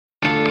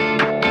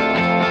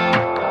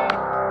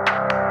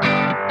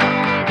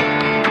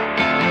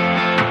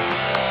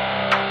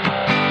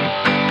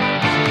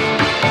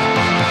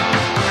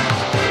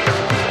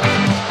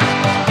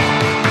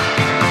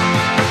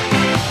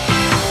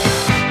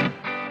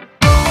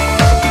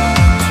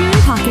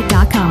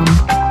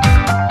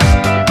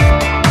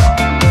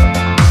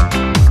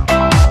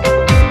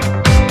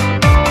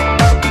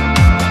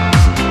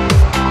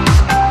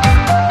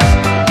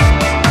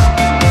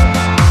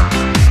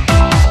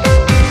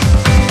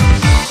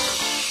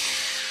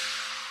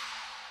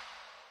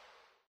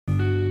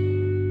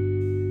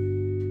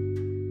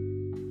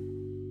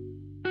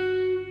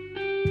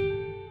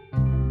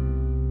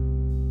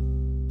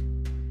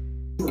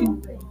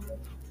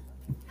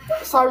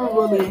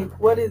Cyberbullying,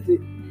 what is it?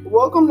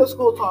 Welcome to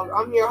School Talk.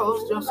 I'm your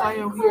host,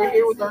 Josiah. We are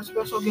here with our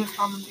special guest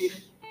commentator,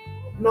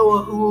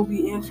 Noah, who will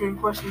be answering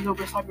questions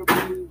over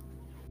cyberbullying.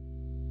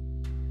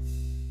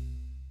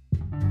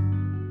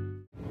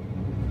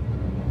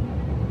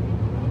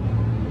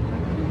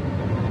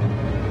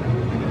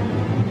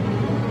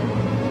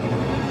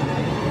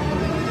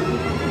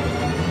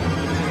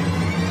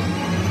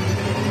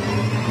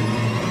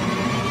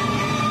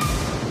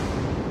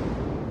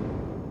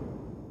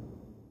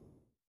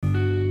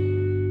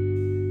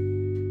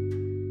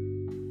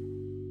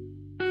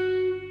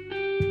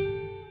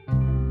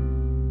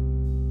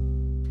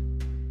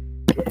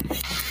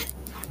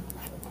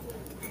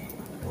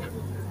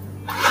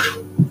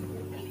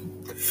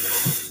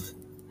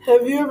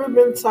 Have you ever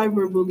been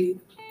cyberbullied?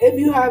 If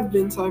you have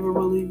been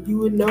cyberbullied, you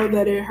would know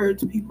that it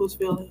hurts people's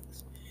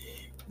feelings.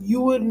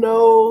 You would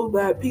know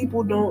that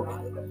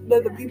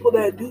the people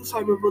that do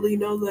cyberbullying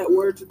know that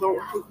words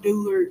do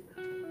hurt.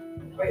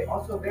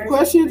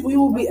 Questions we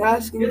will be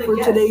asking for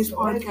today's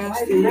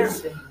podcast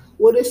is,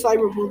 what is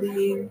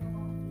cyberbullying?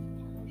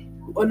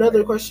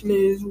 Another question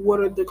is, what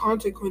are the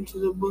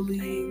consequences of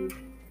bullying?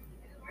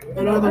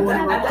 Another one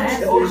of our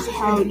questions is,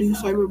 how do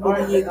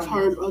cyberbullying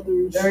harm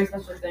others?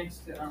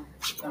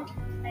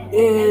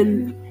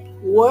 And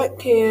what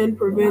can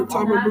prevent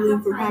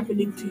cyberbullying from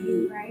happening to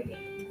you?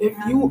 If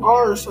you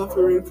are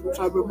suffering from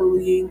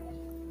cyberbullying,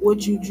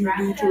 what should you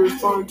do to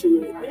respond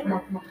to it?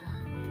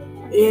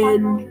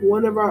 And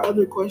one of our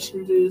other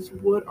questions is,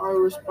 what are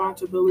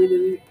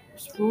responsibilities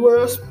of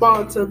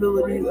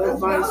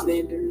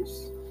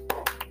bystanders?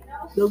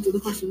 Those are the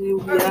questions we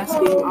will be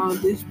asking on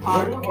this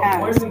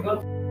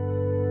podcast.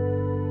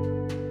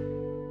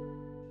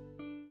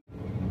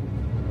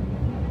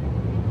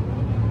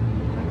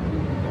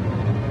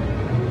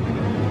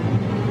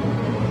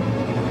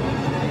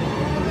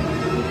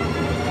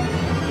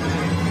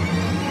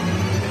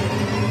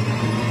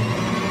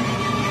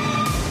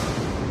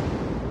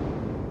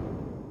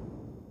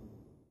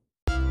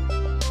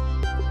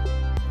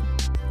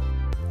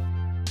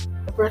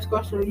 The first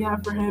question we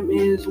have for him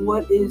is,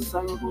 what is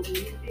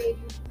cyberbullying?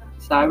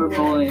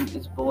 Cyberbullying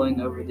is bullying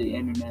over the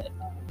internet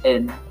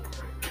and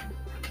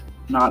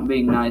not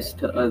being nice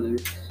to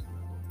others.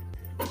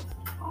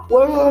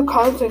 What are the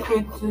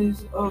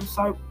consequences of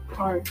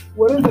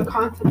cyberbullying?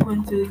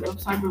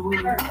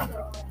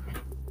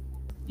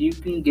 You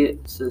can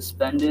get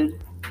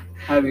suspended,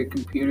 have your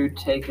computer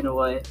taken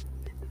away,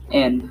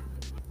 and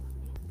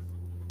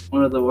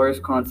one of the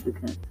worst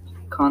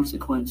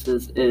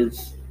consequences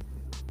is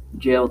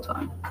jail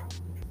time.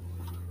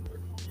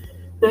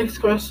 Next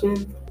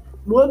question.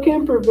 What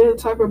can prevent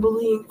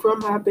cyberbullying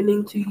from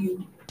happening to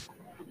you?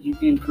 You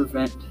can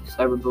prevent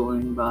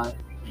cyberbullying by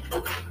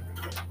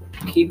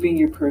keeping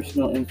your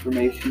personal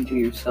information to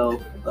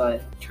yourself by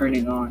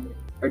turning on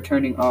or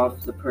turning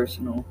off the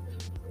personal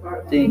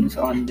things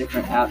on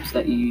different apps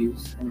that you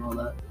use and all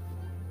that.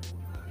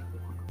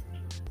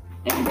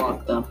 And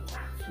block them.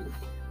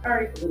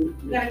 Alright,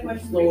 got a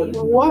question for you.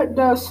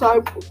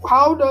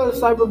 How does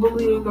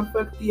cyberbullying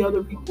affect the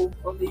other people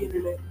on the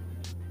internet?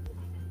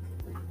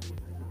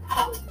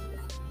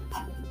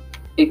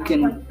 It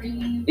can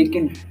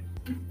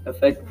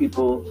affect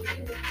people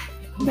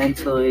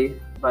mentally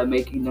by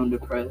making them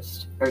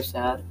depressed or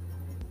sad,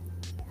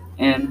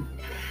 and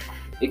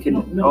it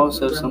can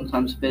also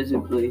sometimes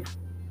physically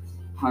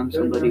harm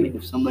somebody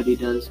if somebody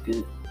does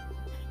get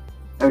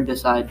or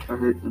decide to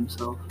hurt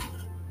themselves.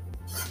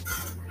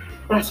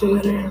 That's a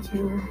good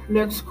answer.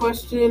 Next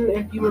question.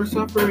 If you are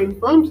suffering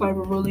from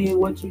cyberbullying,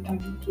 what should you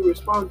do to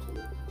respond to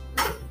it?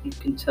 You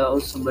can tell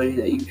somebody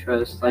that you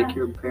trust, like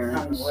your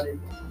parents,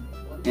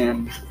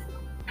 and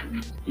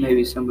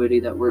maybe somebody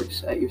that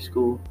works at your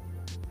school,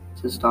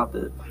 to stop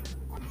it.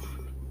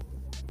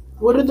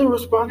 What are the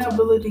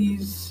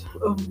responsibilities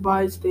of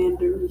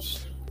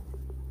bystanders?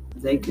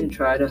 They can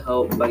try to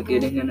help by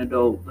getting an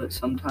adult, but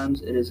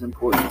sometimes it is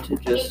important to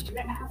just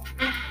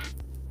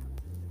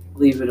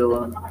leave it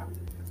alone.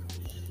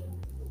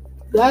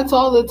 That's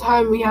all the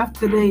time we have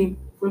today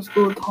for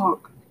School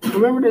Talk.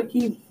 Remember to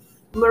keep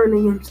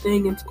learning and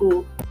staying in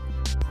school.